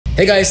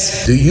Hey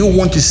guys, do you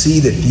want to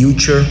see the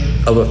future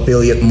of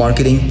affiliate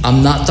marketing?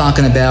 I'm not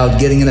talking about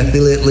getting an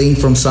affiliate link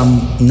from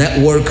some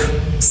network,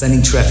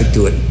 sending traffic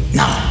to it.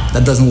 No,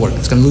 that doesn't work.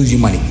 It's gonna lose you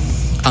money.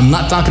 I'm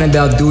not talking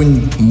about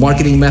doing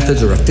marketing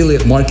methods or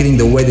affiliate marketing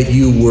the way that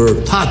you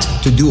were taught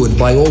to do it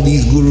by all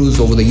these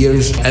gurus over the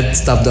years. That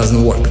stuff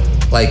doesn't work.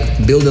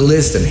 Like build a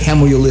list and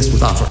hammer your list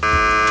with offer.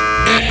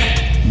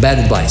 Bad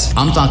advice.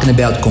 I'm talking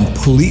about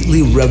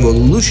completely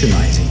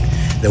revolutionizing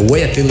the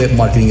way affiliate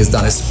marketing is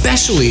done,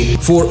 especially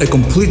for a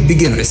complete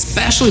beginner,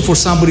 especially for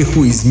somebody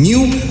who is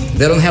new.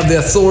 They don't have the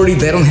authority,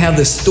 they don't have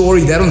the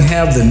story, they don't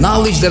have the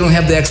knowledge, they don't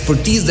have the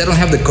expertise, they don't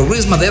have the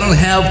charisma, they don't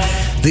have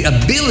the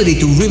ability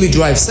to really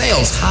drive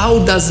sales.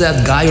 How does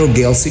that guy or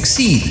girl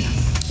succeed?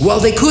 Well,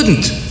 they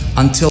couldn't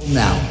until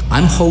now.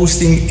 I'm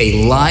hosting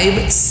a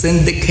live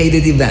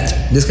syndicated event.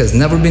 This has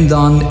never been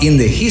done in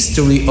the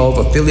history of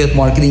affiliate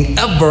marketing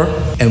ever.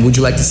 And would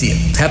you like to see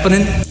it? It's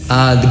happening.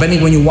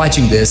 Depending when you're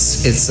watching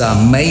this, it's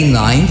May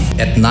 9th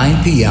at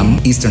 9 p.m.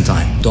 Eastern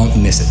Time. Don't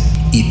miss it.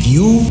 If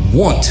you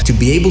want to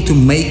be able to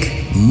make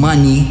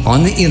money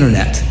on the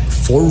internet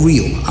for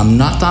real, I'm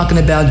not talking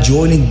about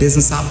joining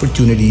business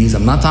opportunities.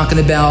 I'm not talking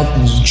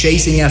about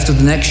chasing after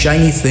the next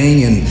shiny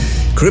thing and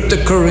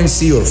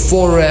cryptocurrency or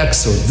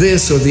Forex or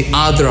this or the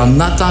other. I'm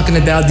not talking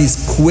about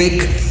these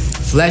quick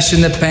flash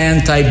in the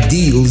pan type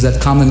deals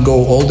that come and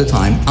go all the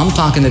time. I'm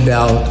talking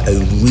about a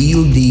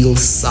real deal,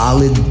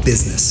 solid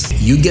business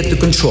you get to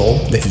control,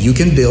 that you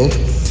can build,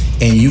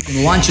 and you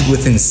can launch it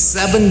within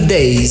 7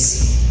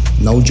 days.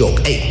 No joke.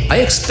 Hey, I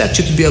expect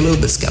you to be a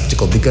little bit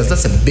skeptical because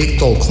that's a big,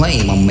 tall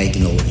claim I'm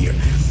making over here.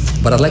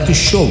 But I'd like to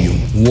show you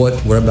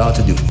what we're about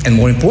to do. And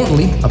more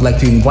importantly, I'd like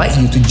to invite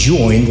you to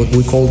join what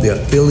we call the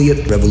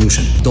affiliate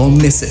revolution. Don't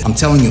miss it. I'm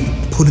telling you,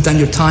 put it on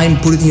your time,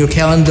 put it in your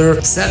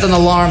calendar, set an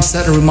alarm,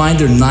 set a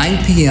reminder,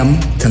 9 p.m.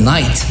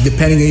 tonight,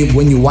 depending on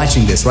when you're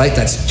watching this, right?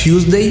 That's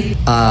Tuesday,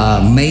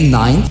 May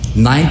 9th,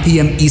 9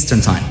 p.m. Eastern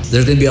Time.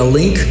 There's gonna be a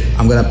link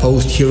I'm gonna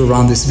post here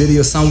around this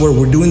video somewhere.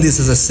 We're doing this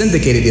as a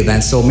syndicated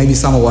event, so maybe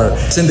some of our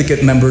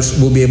syndicate members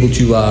will be able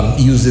to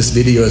use this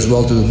video as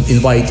well to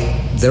invite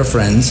their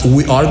friends.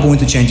 We are going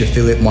to change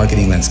affiliate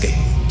marketing landscape.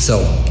 So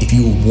if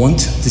you want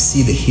to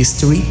see the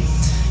history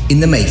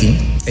in the making,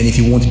 and if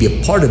you want to be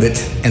a part of it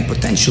and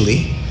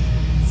potentially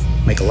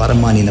make a lot of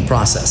money in the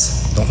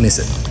process, don't miss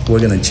it. We're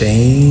gonna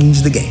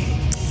change the game.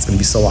 It's gonna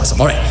be so awesome.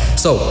 All right,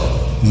 so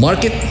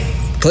market,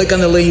 click on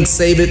the link,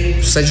 save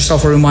it, set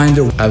yourself a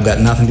reminder. I've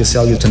got nothing to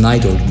sell you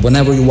tonight or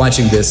whenever you're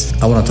watching this,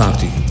 I wanna talk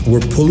to you.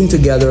 We're pulling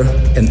together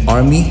an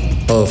army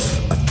of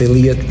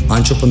affiliate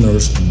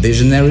entrepreneurs,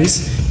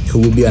 visionaries, who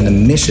will be on a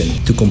mission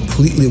to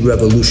completely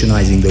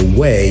revolutionizing the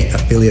way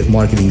affiliate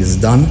marketing is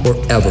done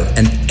forever.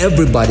 And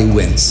everybody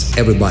wins,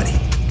 everybody.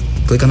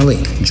 Click on the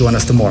link, join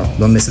us tomorrow.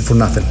 Don't miss it for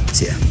nothing.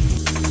 See ya.